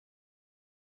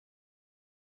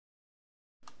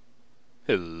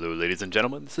Hello ladies and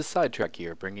gentlemen, this is Sidetrack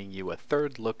here, bringing you a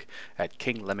third look at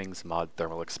King Lemming's mod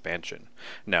thermal expansion.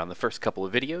 Now in the first couple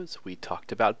of videos we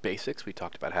talked about basics, we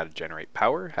talked about how to generate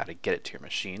power, how to get it to your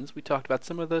machines, we talked about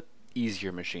some of the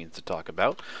easier machines to talk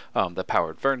about, the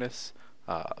powered furnace,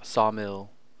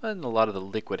 sawmill, and a lot of the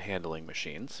liquid handling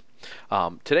machines.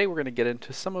 Today we're going to get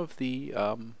into some of the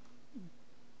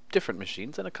different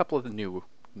machines and a couple of the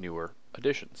newer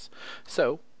additions.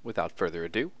 So without further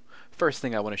ado, first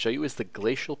thing I want to show you is the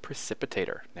Glacial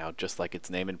Percipitator. Now, just like its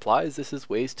name implies, this is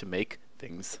ways to make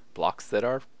blocks that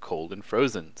are cold and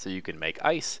frozen. So you can make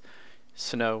ice,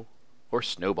 snow, or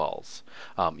snowballs.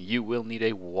 You will need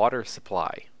a water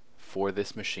supply for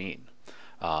this machine.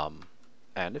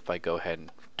 And if I go ahead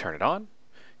and turn it on,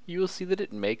 you will see that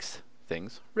it makes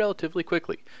things relatively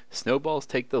quickly. Snowballs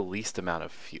take the least amount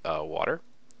of water.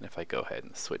 And if I go ahead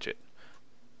and switch it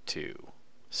to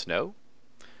snow,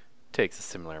 takes a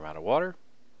similar amount of water,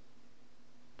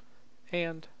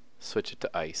 and switch it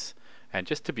to ice. And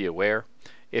just to be aware,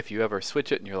 if you ever switch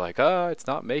it and you're like, it's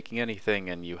not making anything,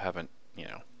 and you haven't,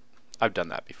 I've done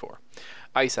that before.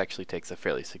 Ice actually takes a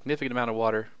fairly significant amount of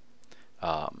water,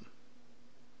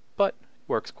 but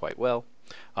works quite well.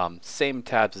 Same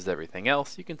tabs as everything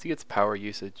else. You can see its power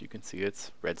usage, you can see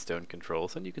its redstone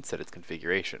controls, and you can set its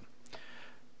configuration.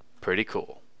 Pretty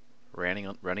cool. Running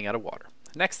out of water.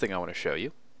 Next thing I want to show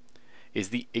you is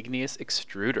the Igneous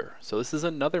Extruder. So this is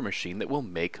another machine that will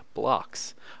make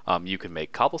blocks. You can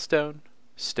make cobblestone,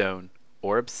 stone,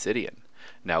 or obsidian.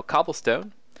 Now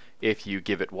cobblestone, if you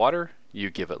give it water, you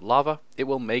give it lava, it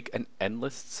will make an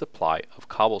endless supply of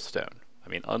cobblestone. I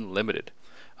mean unlimited.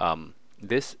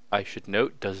 This, I should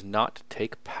note, does not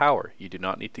take power. You do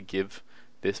not need to give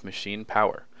this machine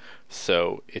power.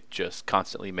 So it just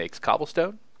constantly makes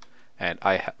cobblestone, and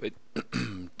I have it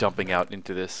dumping out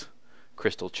into this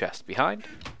crystal chest behind.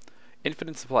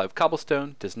 Infinite supply of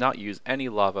cobblestone, does not use any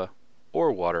lava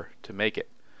or water to make it.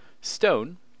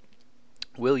 Stone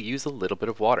will use a little bit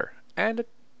of water, and I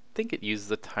think it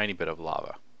uses a tiny bit of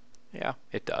lava. Yeah,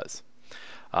 it does.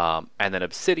 And then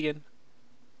obsidian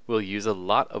will use a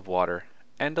lot of water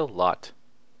and a lot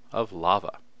of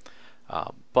lava,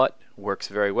 but works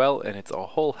very well, and it's a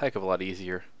whole heck of a lot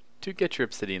easier to get your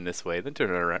obsidian this way than to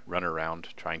run around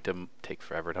trying to take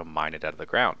forever to mine it out of the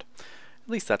ground. At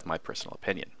least that's my personal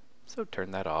opinion. So turn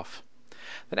that off.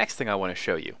 The next thing I want to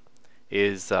show you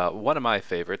is one of my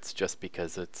favorites, just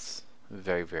because it's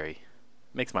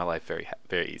makes my life very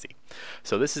easy.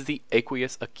 So this is the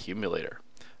Aqueous Accumulator.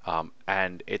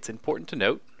 And it's important to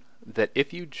note that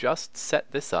if you just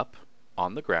set this up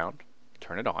on the ground,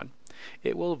 turn it on,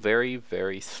 it will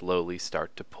very slowly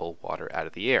start to pull water out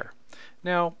of the air.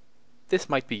 Now, this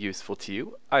might be useful to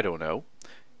you, I don't know.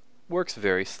 Works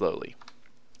very slowly.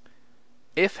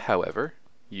 If, however,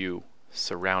 you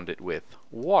surround it with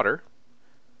water,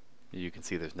 you can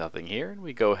see there's nothing here, and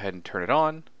we go ahead and turn it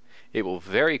on, it will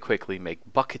very quickly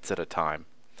make buckets at a time.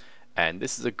 And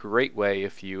this is a great way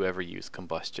if you ever use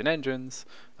combustion engines,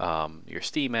 your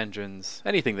steam engines,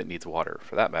 anything that needs water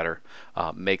for that matter,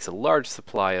 makes a large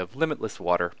supply of limitless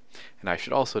water. And I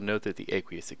should also note that the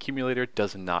Aqueous Accumulator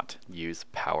does not use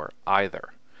power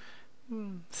either.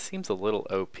 Seems a little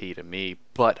OP to me,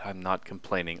 but I'm not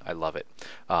complaining. I love it.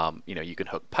 You can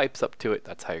hook pipes up to it.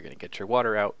 That's how you're going to get your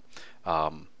water out.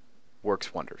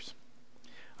 Works wonders.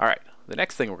 All right, the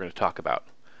next thing we're going to talk about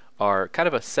are kind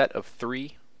of a set of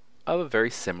three of a very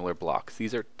similar blocks.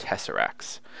 These are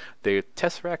Tesserects. The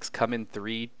Tesserects come in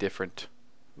three different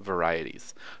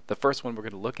varieties. The first one we're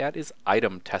going to look at is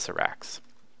item Tesserects.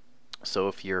 So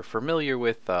if you're familiar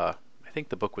with, I think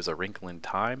the book was A Wrinkle in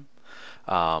Time,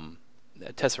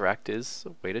 Tesseract is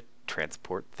a way to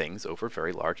transport things over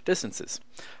very large distances.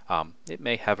 It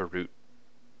may have a route,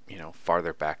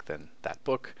 farther back than that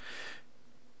book.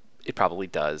 It probably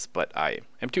does, but I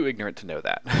am too ignorant to know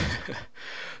that.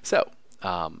 So,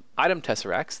 item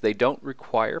Tesseracts, they don't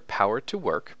require power to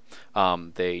work.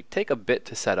 They take a bit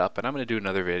to set up, and I'm going to do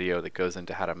another video that goes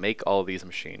into how to make all these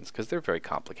machines, because they're very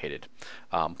complicated.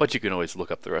 But you can always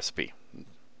look up the recipe.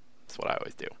 That's what I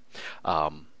always do.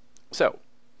 So,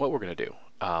 what we're going to do,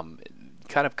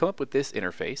 kind of come up with this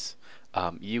interface.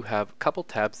 You have a couple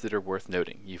tabs that are worth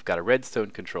noting. You've got a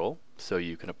redstone control, so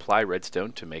you can apply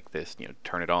redstone to make this,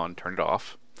 turn it on, turn it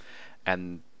off.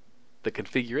 And the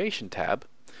configuration tab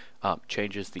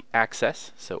changes the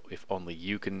access, so if only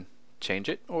you can change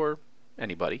it, or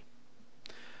anybody.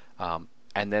 And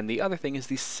then the other thing is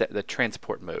the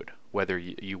transport mode, whether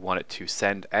you want it to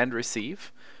send and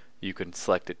receive. You can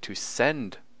select it to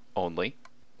send only,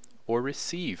 or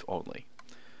receive only.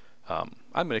 I'm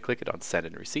going to click it on send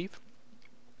and receive.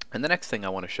 And the next thing I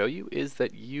want to show you is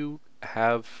that you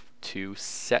have to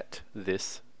set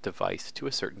this device to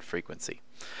a certain frequency.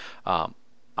 I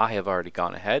have already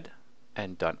gone ahead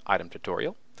and done item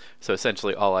tutorial. So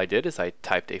essentially all I did is I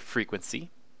typed a frequency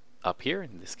up here.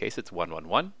 In this case it's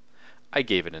 111. I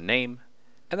gave it a name,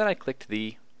 and then I clicked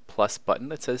the plus button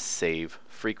that says save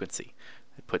frequency.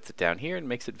 It puts it down here and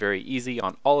makes it very easy.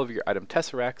 On all of your item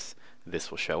Tesserects,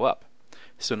 this will show up.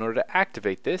 So in order to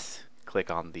activate this, click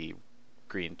on the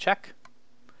green check,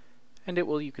 and it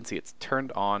will, you can see it's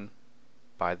turned on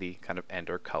by the kind of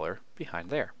ender color behind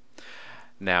there.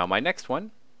 Now my next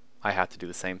one, I have to do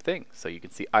the same thing. So you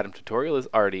can see item tutorial is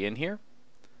already in here.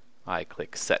 I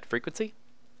click set frequency,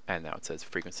 and now it says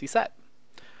frequency set.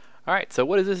 Alright, so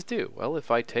what does this do? Well,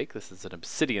 if I take, this is an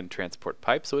obsidian transport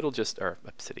pipe, so it'll just, or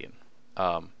obsidian,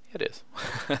 it is,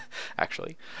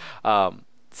 actually.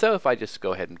 So if I just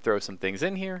go ahead and throw some things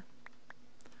in here,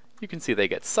 you can see they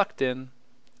get sucked in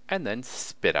and then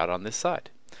spit out on this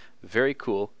side. Very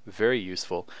cool, very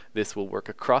useful. This will work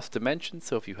across dimensions,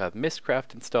 so if you have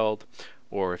Mistcraft installed,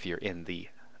 or if you're in the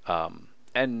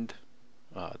end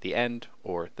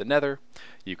or the nether,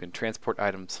 you can transport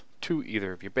items to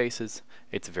either of your bases.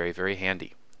 It's very, very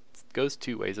handy. It goes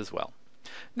two ways as well.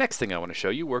 Next thing I want to show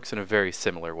you works in a very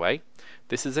similar way.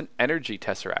 This is an energy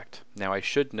tesseract. Now I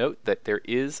should note that there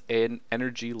is an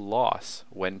energy loss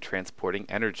when transporting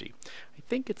energy. I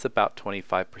think it's about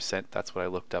 25%. That's what I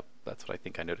looked up. That's what I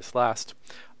think I noticed last.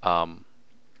 But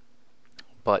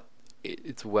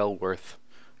it's well worth,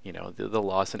 you know, the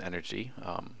loss in energy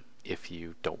if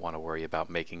you don't want to worry about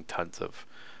making tons of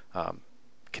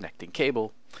connecting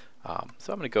cable.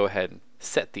 So I'm going to go ahead and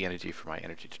set the energy for my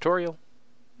energy tutorial.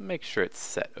 Make sure it's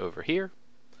set over here.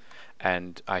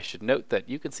 And I should note that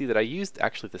you can see that I used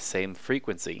actually the same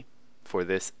frequency for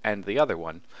this and the other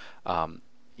one.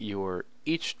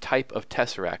 Each type of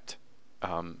tesseract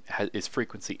is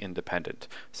frequency independent.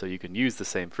 So you can use the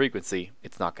same frequency,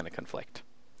 it's not going to conflict.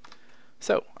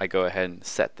 So I go ahead and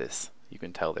set this. You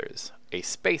can tell there's a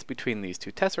space between these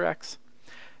two tesseracts,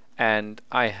 and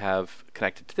I have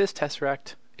connected to this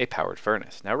tesseract a powered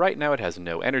furnace. Now right now it has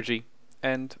no energy,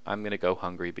 and I'm going to go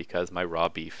hungry because my raw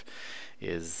beef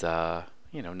is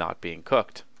you know, not being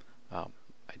cooked.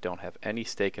 I don't have any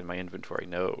steak in my inventory.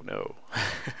 No.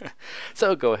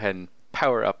 So go ahead and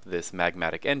power up this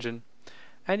magmatic engine,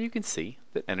 and you can see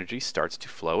that energy starts to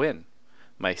flow in.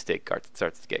 My steak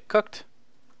starts to get cooked,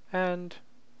 and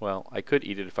well, I could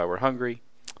eat it if I were hungry,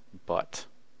 but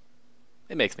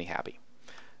it makes me happy.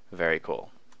 Very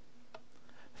cool.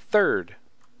 Third,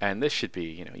 and this should be,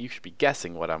 you know, you should be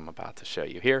guessing what I'm about to show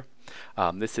you here.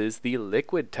 This is the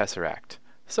liquid tesseract.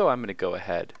 So I'm going to go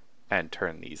ahead and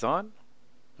turn these on.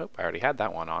 Nope, I already had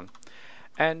that one on.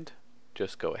 And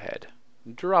just go ahead,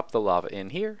 drop the lava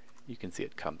in here. You can see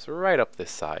it comes right up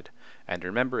this side. And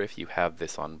remember, if you have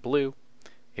this on blue,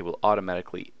 it will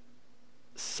automatically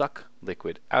suck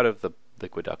liquid out of the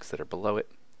liquid ducts that are below it.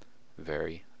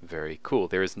 Very, very cool.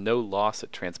 There is no loss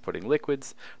at transporting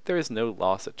liquids. There is no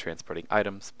loss at transporting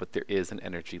items, but there is an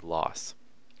energy loss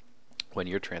when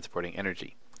you're transporting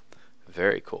energy.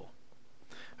 Very cool.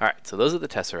 Alright, so those are the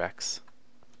Tesserects,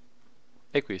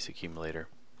 Aqueous Accumulator,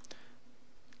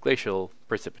 Glacial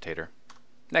Percipitator.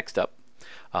 Next up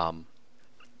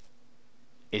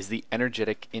is the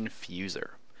Energetic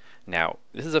Infuser. Now,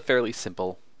 this is a fairly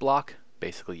simple block.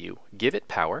 Basically, you give it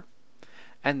power,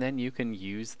 and then you can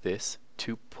use this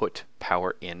to put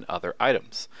power in other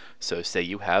items. So say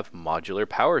you have modular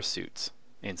power suits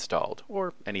installed,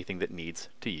 or anything that needs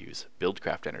to use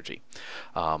Buildcraft energy.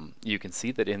 You can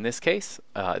see that in this case,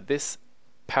 this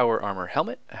power armor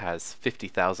helmet has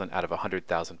 50,000 out of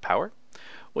 100,000 power.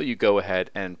 Well, you go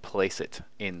ahead and place it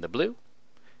in the blue,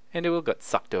 and it will get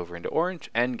sucked over into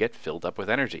orange and get filled up with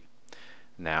energy.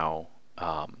 Now,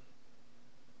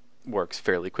 works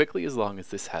fairly quickly as long as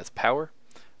this has power.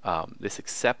 This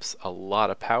accepts a lot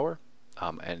of power,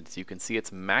 and as you can see,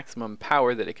 its maximum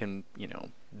power that it can, you know,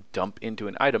 dump into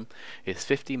an item is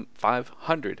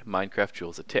 5,500 Minecraft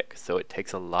joules a tick. So it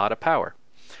takes a lot of power,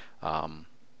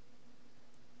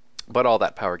 but all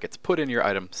that power gets put in your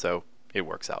item, so it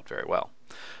works out very well.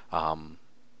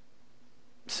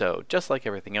 So just like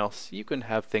everything else, you can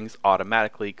have things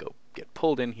automatically get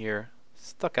pulled in here,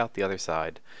 stuck out the other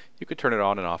side. You could turn it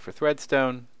on and off with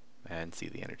redstone and see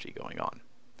the energy going on.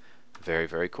 Very,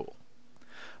 very cool.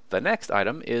 The next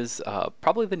item is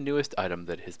probably the newest item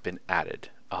that has been added,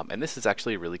 and this is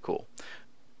actually really cool.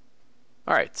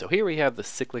 Alright, so here we have the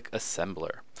Cyclic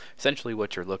Assembler. Essentially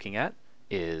what you're looking at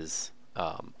is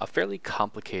a fairly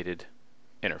complicated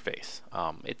interface.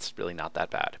 It's really not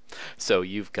that bad. So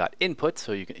you've got input,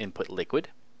 so you can input liquid,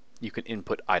 you can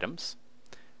input items,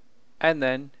 and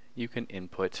then you can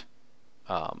input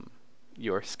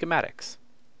your schematics.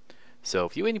 So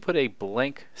if you input a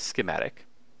blank schematic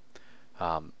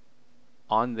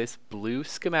on this blue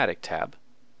schematic tab,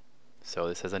 so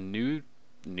this has a new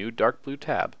dark blue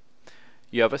tab,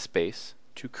 you have a space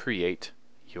to create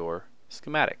your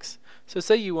schematics. So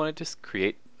say you wanted to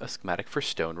create a schematic for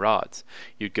stone rods.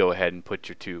 You'd go ahead and put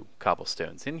your 2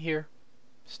 cobblestones in here.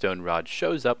 Stone rod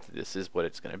shows up, this is what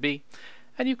it's going to be,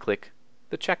 and you click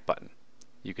the check button.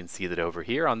 You can see that over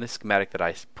here on this schematic that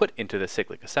I put into the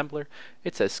Cyclic assembler,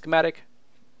 it says schematic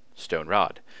stone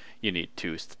rod. You need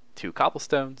two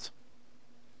cobblestones,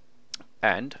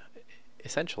 and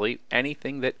essentially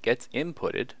anything that gets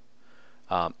inputted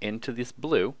into this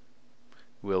blue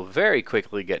will very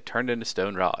quickly get turned into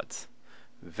stone rods.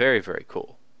 Very, very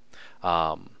cool.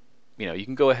 You know, you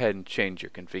can go ahead and change your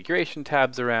configuration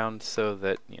tabs around so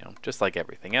that, you know, just like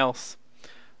everything else,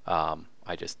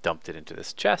 I just dumped it into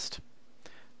this chest.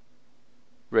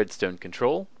 Redstone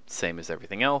control, same as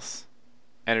everything else.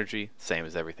 Energy, same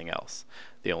as everything else.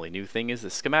 The only new thing is the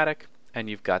schematic, and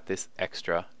you've got this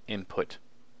extra input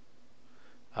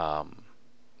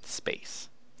space.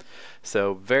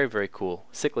 So very, very cool.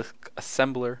 Cyclic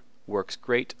assembler works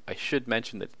great. I should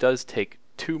mention that it does take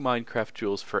 2 Minecraft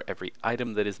joules for every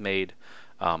item that is made,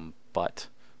 but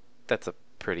that's a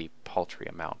pretty paltry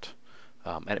amount,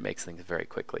 and it makes things very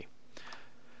quickly.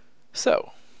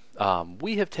 So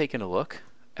we have taken a look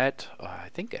at I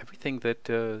think everything that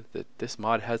that this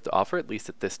mod has to offer, at least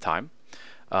at this time.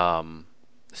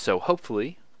 So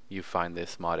hopefully you find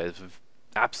this mod as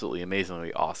absolutely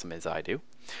amazingly awesome as I do.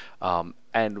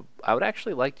 And I would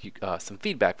actually like some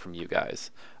feedback from you guys.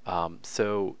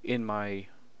 So in my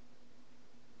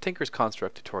Tinker's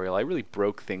Construct tutorial, I really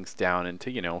broke things down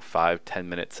into, you know, 5-10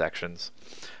 minute sections,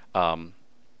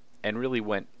 and really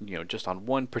went, you know, just on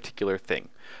one particular thing.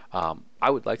 I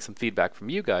would like some feedback from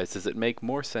you guys. Does it make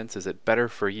more sense? Is it better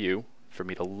for you for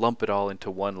me to lump it all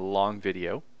into one long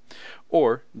video?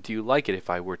 Or do you like it if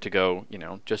I were to go, you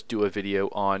know, just do a video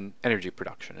on energy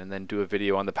production, and then do a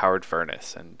video on the powered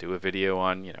furnace, and do a video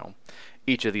on, you know,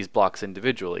 each of these blocks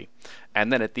individually,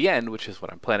 and then at the end, which is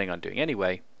what I'm planning on doing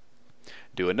anyway,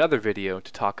 do another video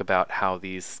to talk about how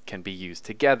these can be used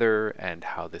together and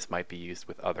how this might be used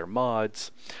with other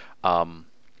mods.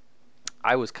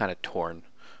 I was kind of torn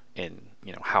in,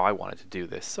 you know, how I wanted to do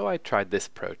this, so I tried this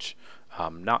approach.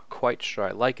 Not quite sure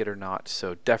I like it or not,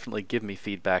 so definitely give me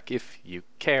feedback if you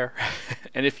care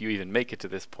and if you even make it to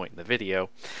this point in the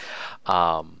video,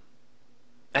 and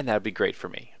that would be great for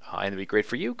me, and it'd be great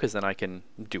for you because then I can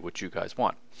do what you guys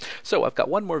want. So I've got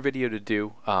one more video to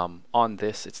do on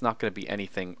this. It's not going to be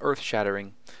anything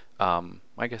earth-shattering.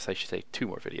 I guess I should say 2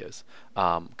 more videos,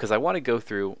 because I want to go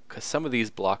through, because some of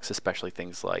these blocks, especially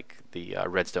things like the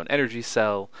redstone energy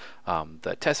cell,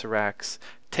 the Tesserects,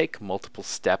 take multiple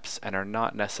steps and are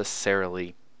not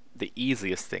necessarily the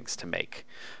easiest things to make.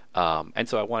 And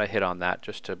so I want to hit on that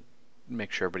just to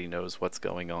make sure everybody knows what's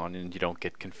going on and you don't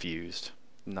get confused.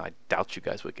 And I doubt you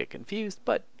guys would get confused,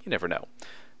 but you never know.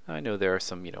 I know there are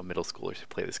some, you know, middle schoolers who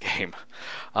play this game.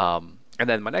 And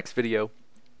then my next video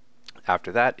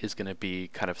after that is going to be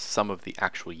kind of some of the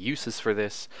actual uses for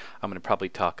this. I'm going to probably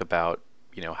talk about,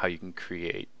 you know, how you can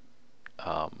create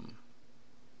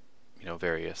you know,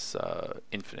 various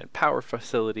infinite power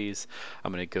facilities.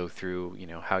 I'm going to go through, you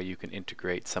know, how you can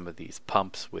integrate some of these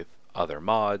pumps with other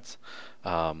mods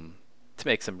to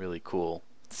make some really cool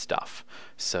stuff.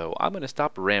 So I'm going to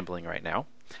stop rambling right now,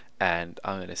 and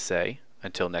I'm going to say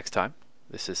until next time,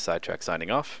 this is Sidetrack signing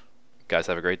off. Guys,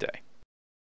 have a great day.